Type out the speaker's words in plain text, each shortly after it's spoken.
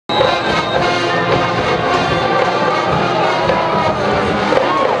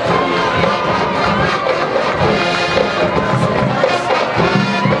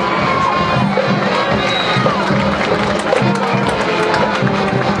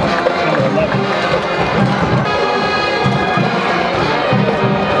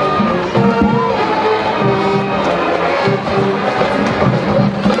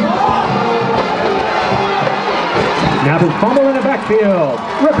field.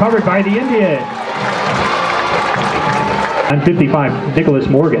 Recovered by the Indians. And 55, Nicholas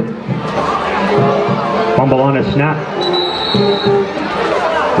Morgan. Fumble on a snap.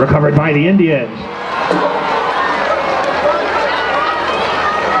 Recovered by the Indians.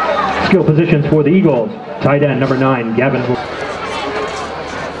 Skill positions for the Eagles. Tight end number 9, Gavin.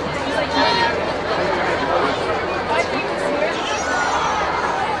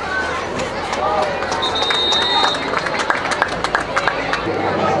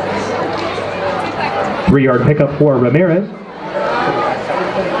 Three-yard pickup for Ramirez.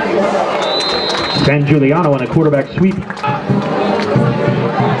 San Giuliano on a quarterback sweep.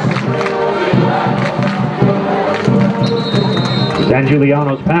 San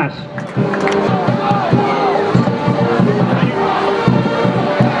Giuliano's pass.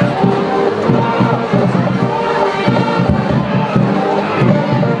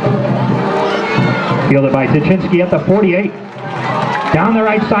 Fielded by Tuchinski at the 48. Down the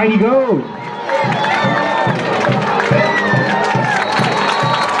right side he goes.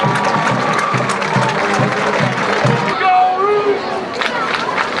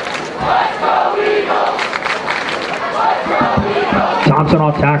 Thompson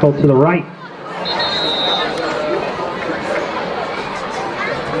off tackle to the right.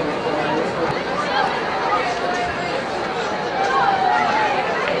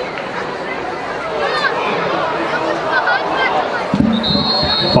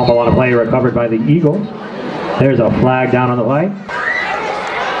 Fumble on a play recovered by the Eagles. There's a flag down on the play.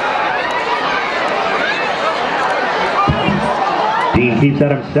 Dean keeps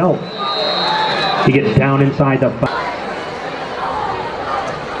that himself. He gets down inside the 5.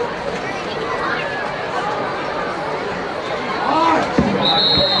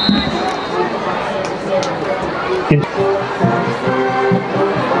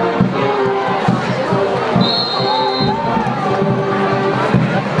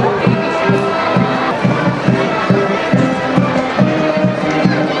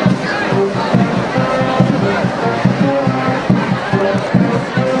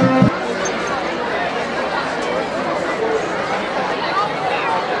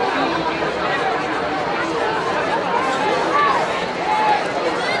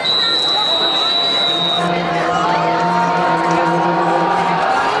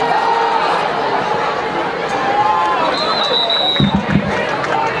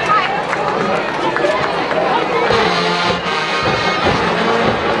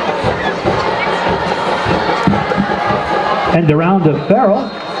 And around to Farrell.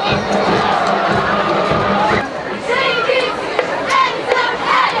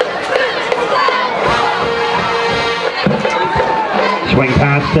 Swing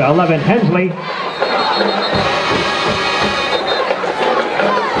pass to 11, Hensley.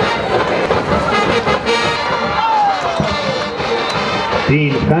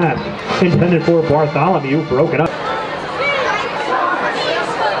 Dean's pass, intended for Bartholomew, broken up.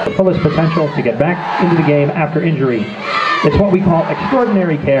 Fullest potential to get back into the game after injury. It's what we call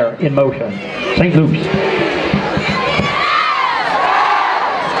extraordinary care in motion. St. Luke's.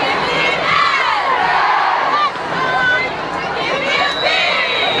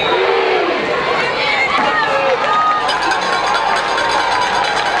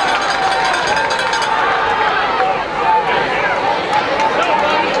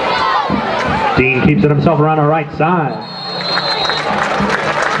 Dean keeps it himself around the right side.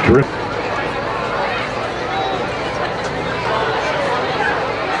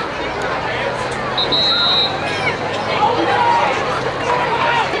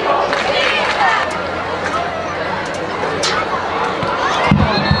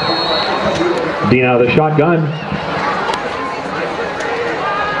 Dean out of the shotgun.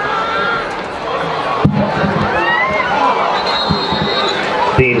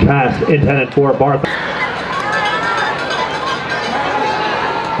 Dean's pass intended for Barth.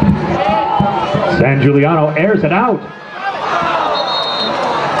 San Giuliano airs it out.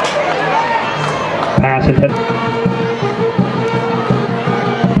 Pass intended.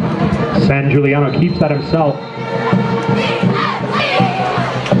 San Giuliano keeps that himself.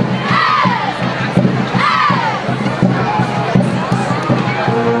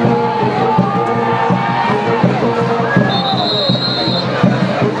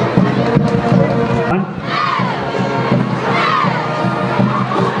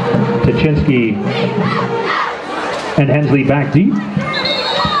 Tuchinski and Hensley back deep.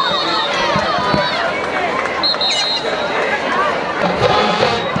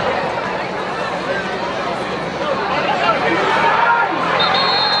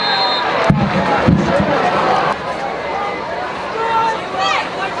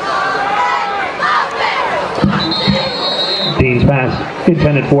 Dean's pass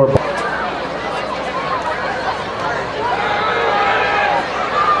intended for.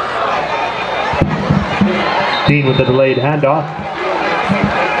 Dean with the delayed handoff.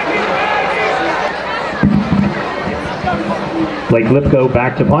 Blake Lipko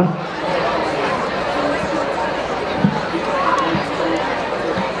back to punt.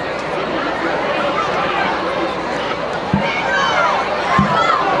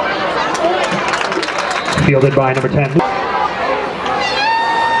 Fielded by number 10.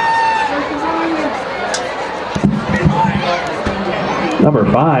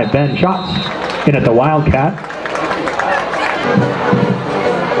 Number 5, Ben Schatz, in at the Wildcat.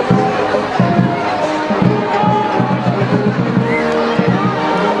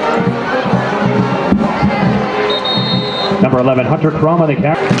 Number 11, Hunter Crum on the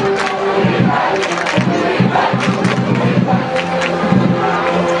catch.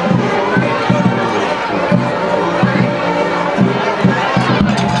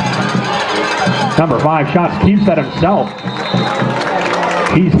 Number 5, Schatz keeps that himself.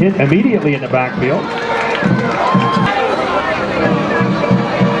 He's hit immediately in the backfield.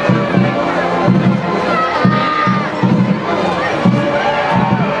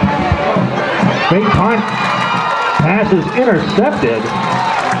 Big punt. Pass is intercepted.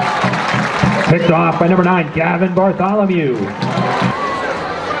 Picked off by number 9, Gavin Bartholomew.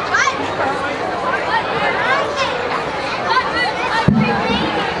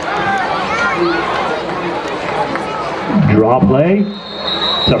 Draw play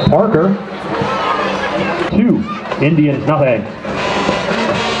to Parker. 2, Indians nothing.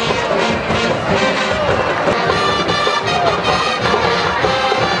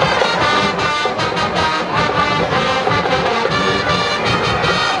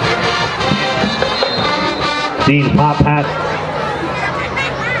 Dean pop pass.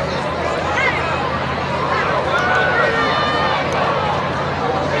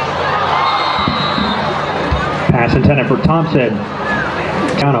 Pass intended for Thompson.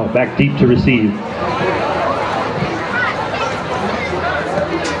 Cano back deep to receive.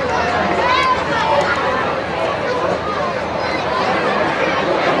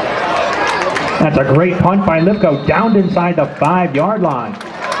 That's a great punt by Lipko, downed inside the 5-yard line.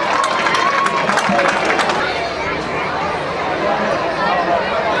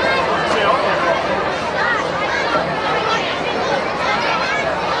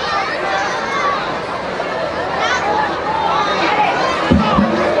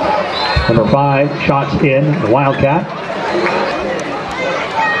 Number 5, shots in, the Wildcat.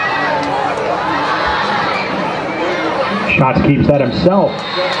 Shots keeps that himself.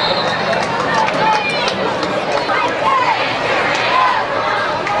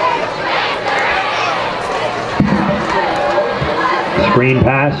 Screen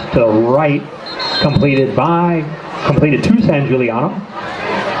pass to the right, completed to San Giuliano.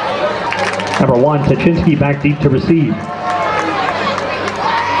 Number 1, Tachinsky back deep to receive.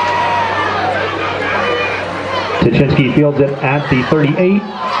 Tachinsky fields it at the 38.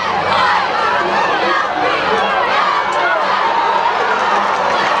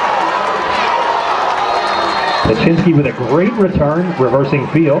 Tachinsky with a great return, reversing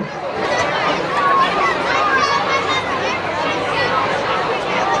field.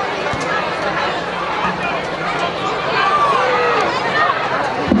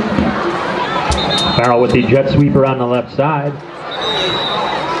 Farrell with the jet sweeper on the left side.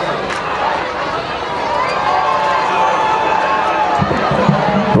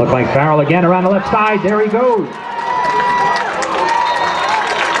 Look like Farrell again around the left side. There he goes.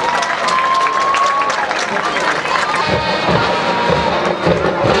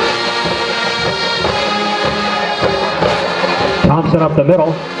 Thompson up the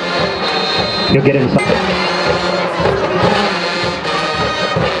middle. He'll get inside.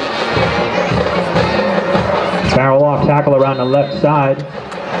 Farrell off tackle around the left side.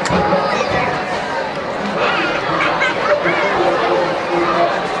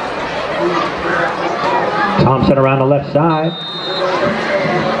 Thompson around the left side.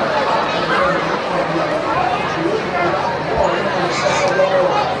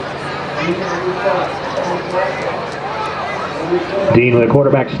 Dean with a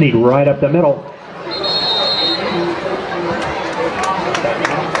quarterback sneak right up the middle.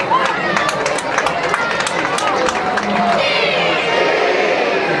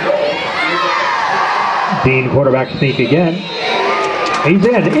 Dean quarterback sneak again. He's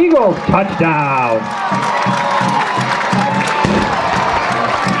in. Eagles touchdown.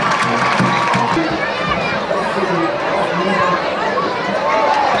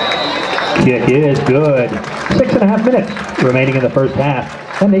 Kick is good. 6.5 minutes remaining in the first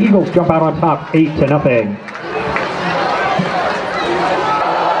half. And the Eagles jump out on top 8-0.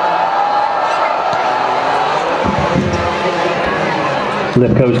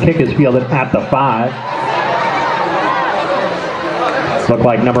 Lipko's kick is fielded at the 5. Look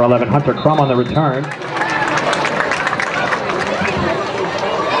like number 11, Hunter Crum on the return.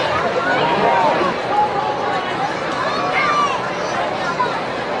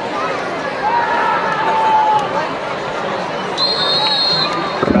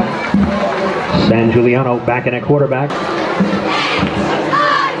 San Giuliano back in at quarterback.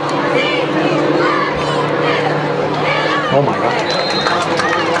 Oh my God.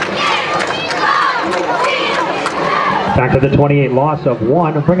 Back to the 28, loss of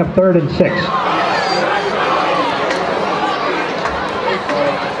 1. Bring up 3rd and 6.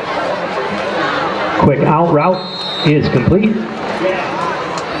 Quick out route is complete.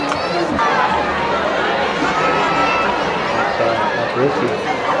 That's risky.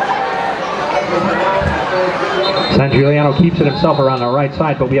 San Giuliano keeps it himself around the right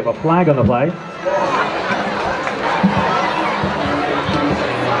side, but we have a flag on the play.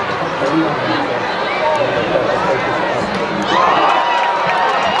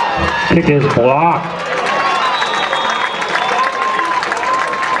 Kick is blocked.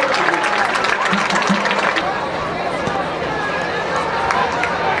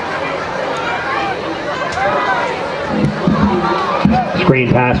 Screen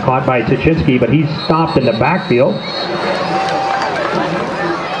pass caught by Tuchinski, but he's stopped in the backfield.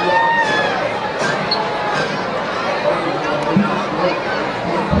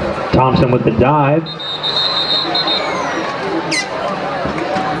 Thompson with the dive.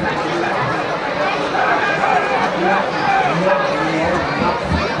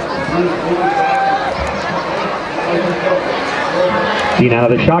 Dean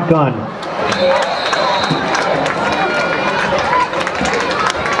out of the shotgun.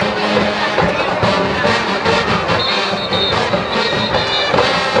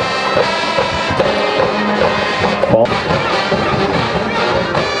 Ball.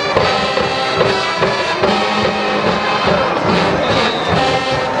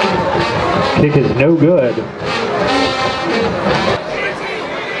 Kick is no good.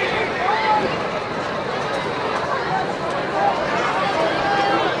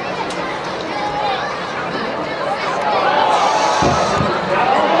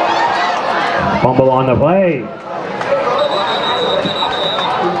 Fumble on the play.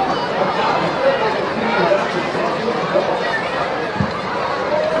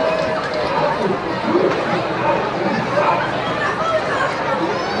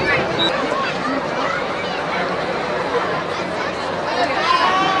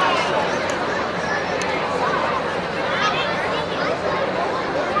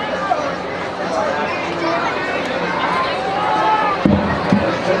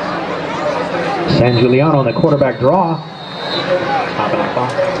 San Giuliano on the quarterback draw. Top of the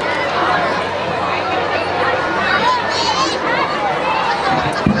clock.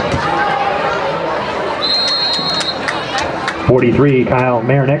 .43, Kyle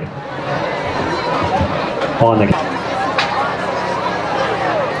Marinick on the.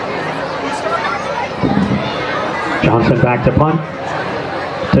 Johnson back to punt.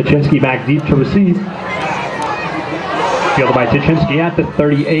 Tuchinski back deep to receive. Fielded by Tuchinski at the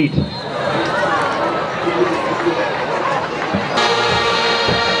 38.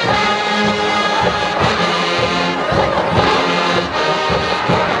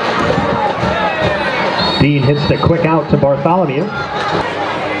 Dean hits the quick out to Bartholomew.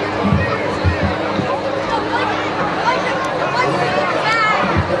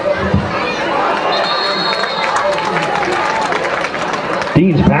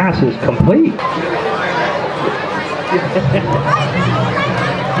 Dean's pass is complete.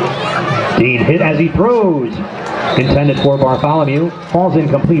 Dean hit as he throws. Intended for Bartholomew. Falls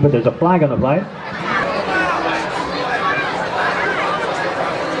incomplete, but there's a flag on the play.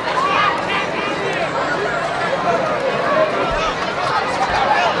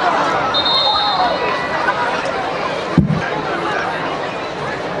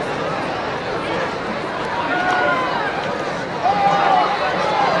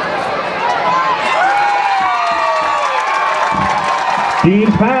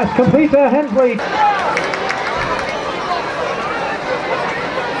 Dean's pass complete to Hensley.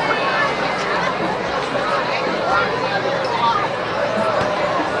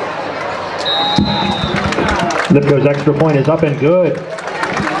 Lipko's extra point is up and good.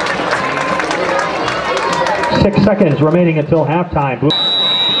 6 seconds remaining until halftime.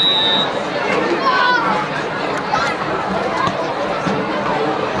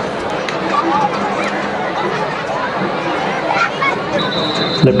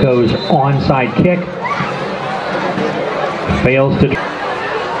 Lipko's onside kick fails to. 1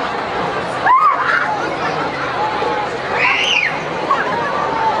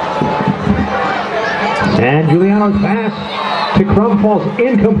 And Giuliano's pass to Crum falls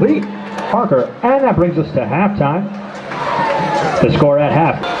incomplete. Parker, and that brings us to halftime. The score at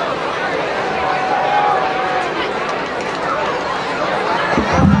half.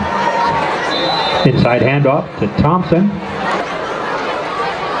 Inside handoff to Thompson.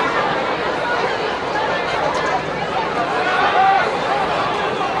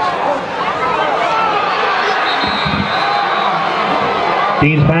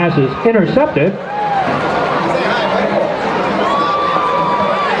 Dean's pass is intercepted.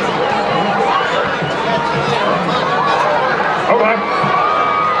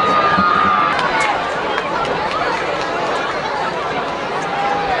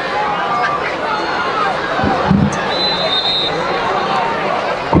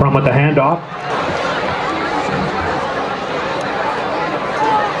 Crum with the handoff.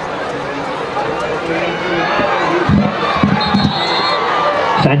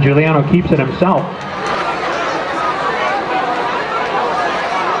 San Giuliano keeps it himself.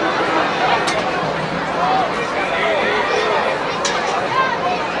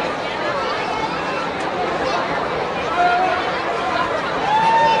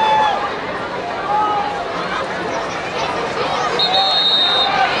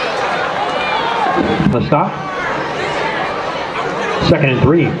 The stop. 2nd and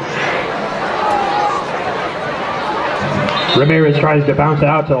 3. Ramirez tries to bounce it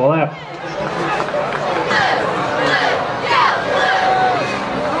out to the left.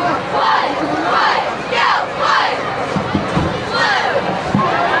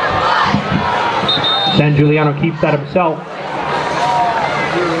 San Giuliano keeps that himself.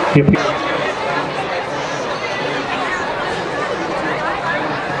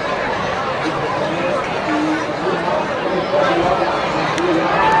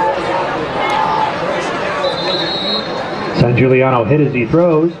 San Giuliano hit as he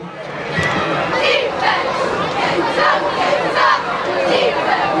throws.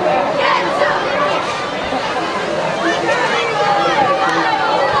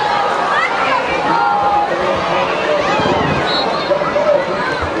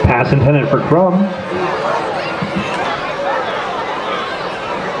 Pass intended for Crum.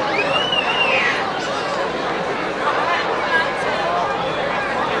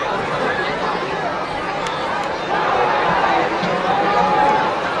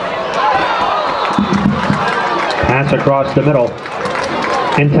 Pass across the middle,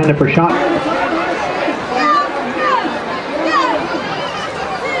 intended for shot.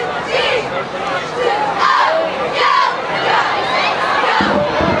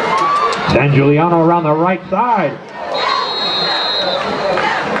 San Giuliano around the right side.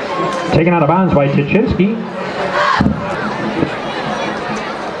 Taken out of bounds by Tuchinski.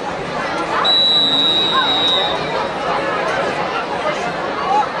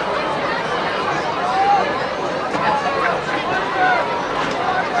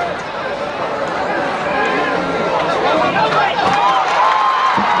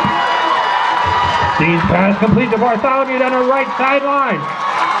 Dean's pass complete to Bartholomew down the right sideline.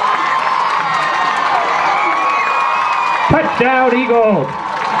 Touchdown, Eagles.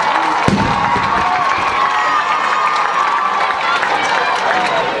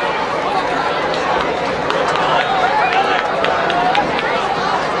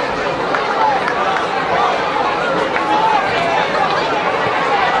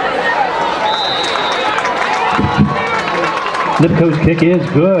 Lipko's kick is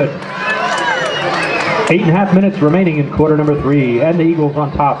good. 8.5 minutes remaining in quarter number 3, and the Eagles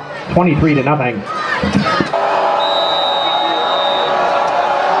on top, 23-0.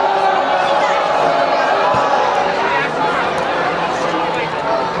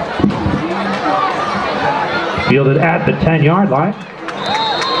 Fielded at the 10-yard line.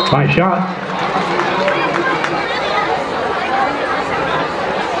 Nice shot.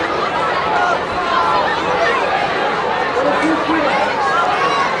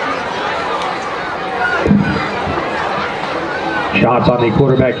 Shots on the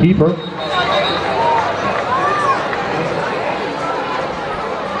quarterback keeper.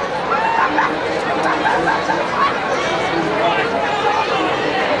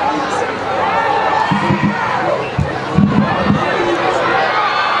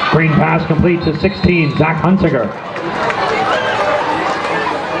 Screen pass complete to 16, Zach Hunsiger.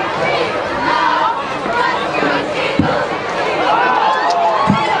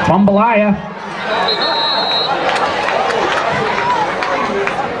 Fumbalaya.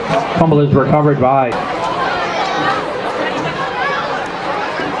 Fumble is recovered by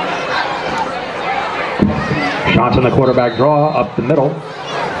shots on the quarterback draw up the middle.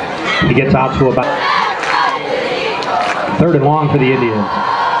 He gets out to about 3rd and long for the Indians.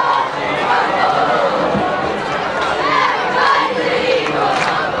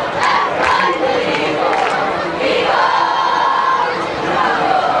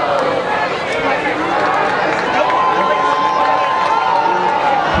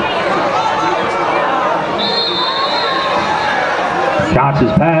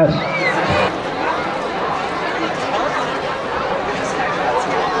 Schatz' pass.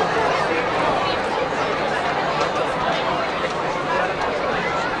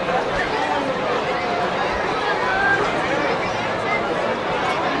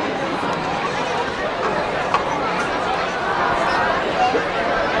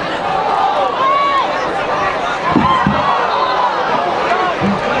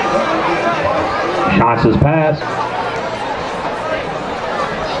 Schatz' pass.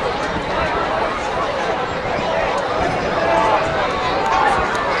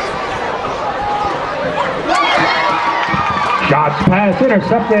 Schatz' pass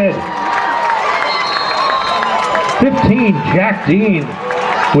intercepted. 15, Jack Dean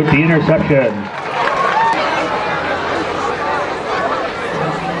with the interception.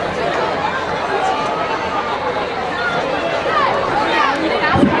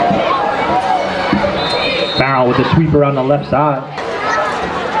 Farrell with the sweeper on the left side.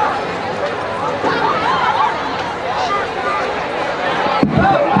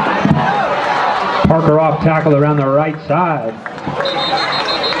 Parker off tackle around the right side.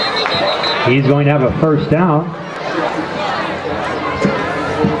 He's going to have a first down.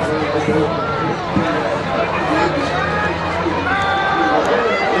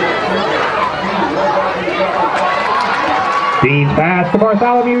 Dean's pass to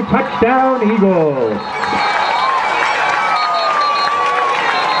Bartholomew, touchdown Eagles.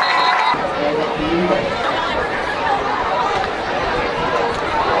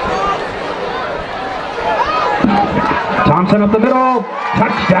 Thompson up the middle,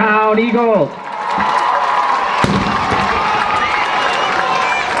 touchdown Eagles.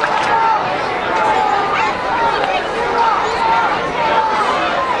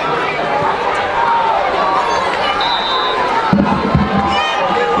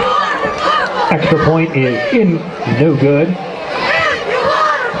 Extra point is in, no good.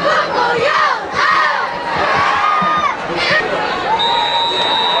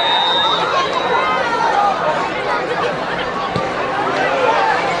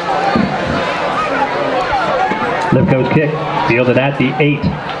 Lipko's kick, fielded at the 8.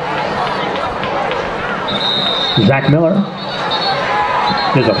 Zach Miller.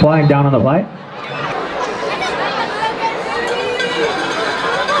 There's a flag down on the play.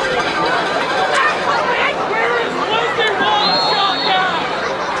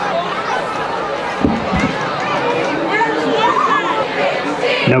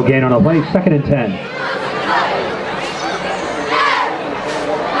 No gain on the play, 2nd and 10.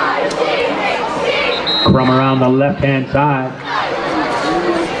 Crum around the left-hand side.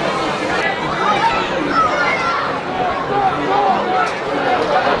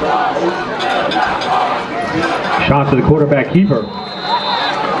 Shot to the quarterback keeper.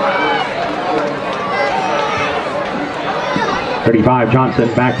 35,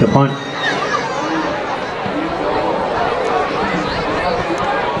 Johnson back to punt.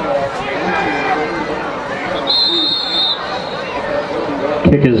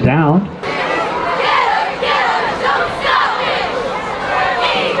 Kick is down.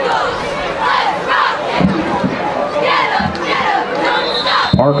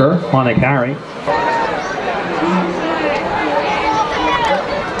 Parker on the carry.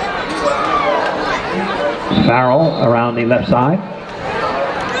 Farrell around the left side.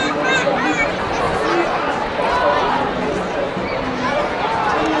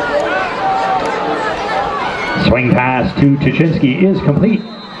 Swing pass to Tuchinski is complete.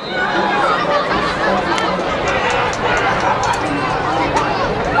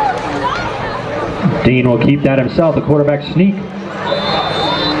 Dean will keep that himself, the quarterback sneak.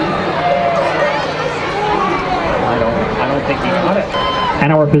 I don't think he caught it.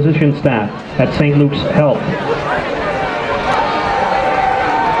 And our physician staff at St. Luke's Health.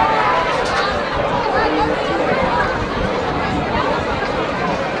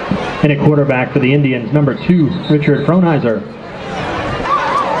 And a quarterback for the Indians, number 2, Richard Frohnheiser.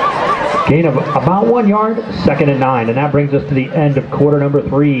 Gain of about 1 yard, 2nd and 9, and that brings us to the end of quarter number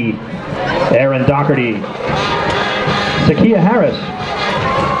 3. Aaron Doherty, Sakia Harris,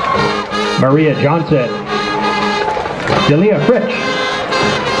 Maria Johnson, Delia Fritsch,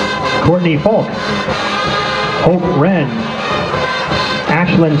 Courtney Falk, Hope Wren,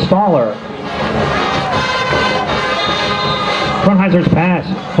 Ashlyn Staller. Frontheiser's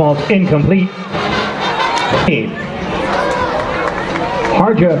pass falls incomplete.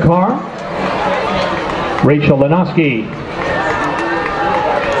 Harja Carr, Rachel Lenoski.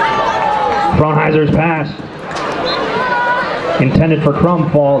 Frontheiser's pass, intended for Crum,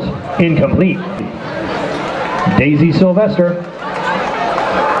 falls incomplete. Daisy Sylvester.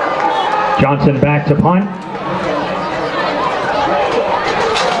 Johnson back to punt.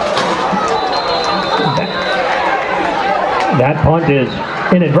 That punt is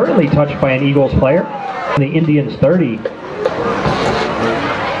inadvertently touched by an Eagles player. The Indians 30.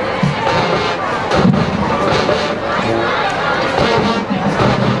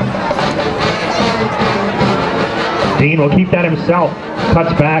 Dean will keep that himself.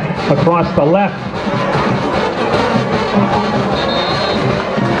 Cuts back across the left.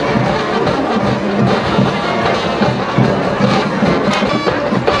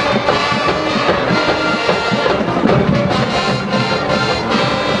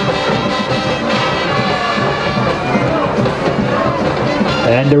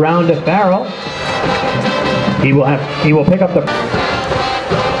 And around to Farrell. He will pick up the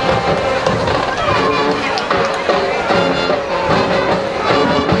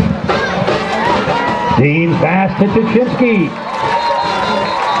Dean's pass to Tuchinski.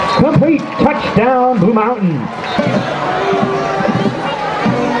 Complete, touchdown, Blue Mountain.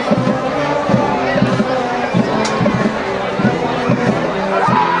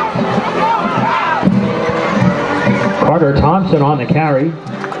 Carter Thompson on the carry.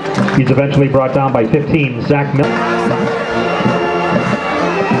 He's eventually brought down by 15. Zach Miller.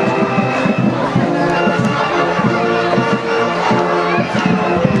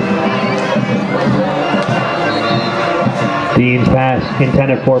 Dean's pass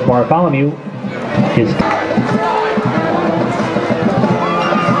intended for Bartholomew is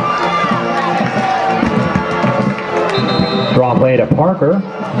draw play to Parker.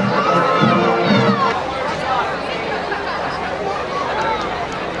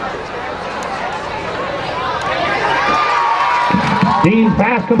 Dean's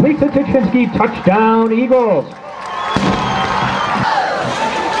pass complete to Tuchinski. Touchdown, Eagles.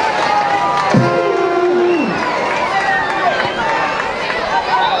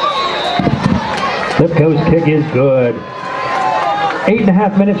 Lipko's kick is good.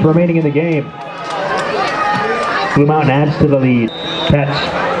 8.5 minutes remaining in the game. Blue Mountain adds to the lead.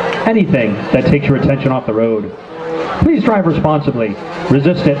 Pets, anything that takes your attention off the road. Please drive responsibly.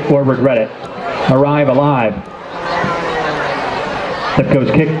 Resist it or regret it. Arrive alive.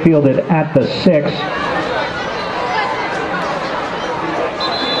 Lipko's kick fielded at the 6.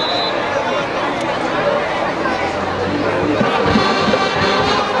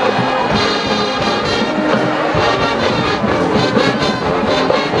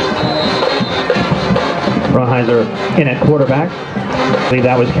 Ronheiser in at quarterback. I believe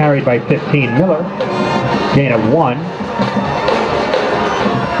that was carried by 15. Miller. Gain of 1.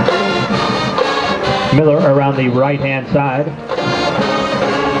 Miller around the right-hand side.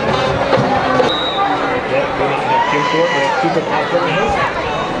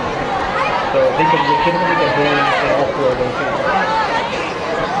 So they can legitimately get burned in all 4 of those things.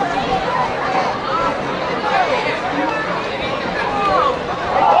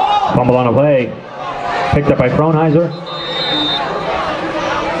 Fumble on a play. Picked up by Frohnheiser.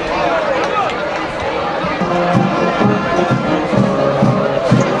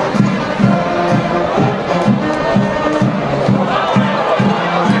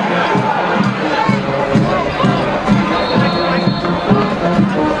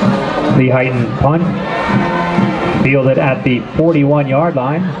 Lehighton punt. Fielded at the 41-yard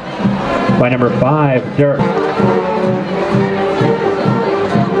line by number 5, Dirk.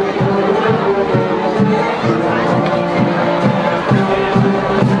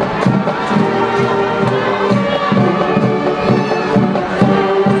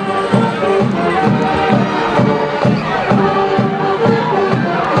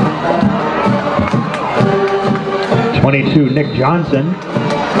 Nick Johnson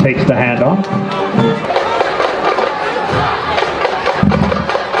takes the handoff.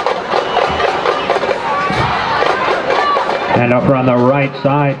 And up on the right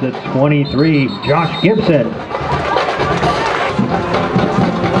side to 23, Josh Gibson.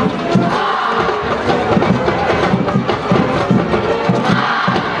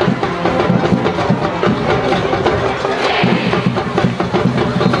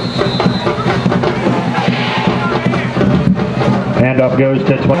 Handoff goes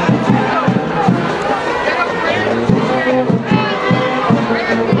to 20.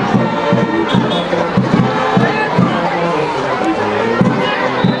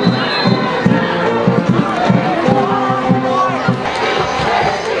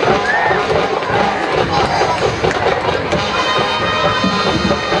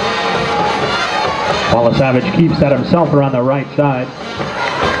 Wallace Savage keeps that himself around the right side.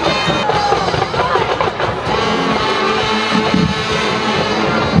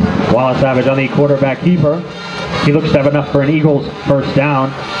 Wallace Savage on the quarterback keeper. He looks to have enough for an Eagles first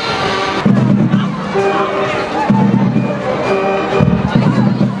down.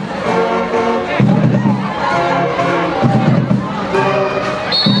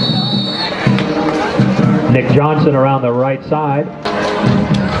 Nick Johnson around the right side.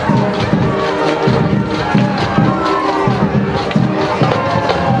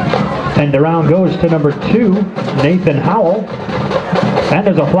 And around goes to number 2, Nathan Howell. And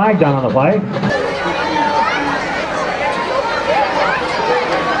there's a flag down on the play.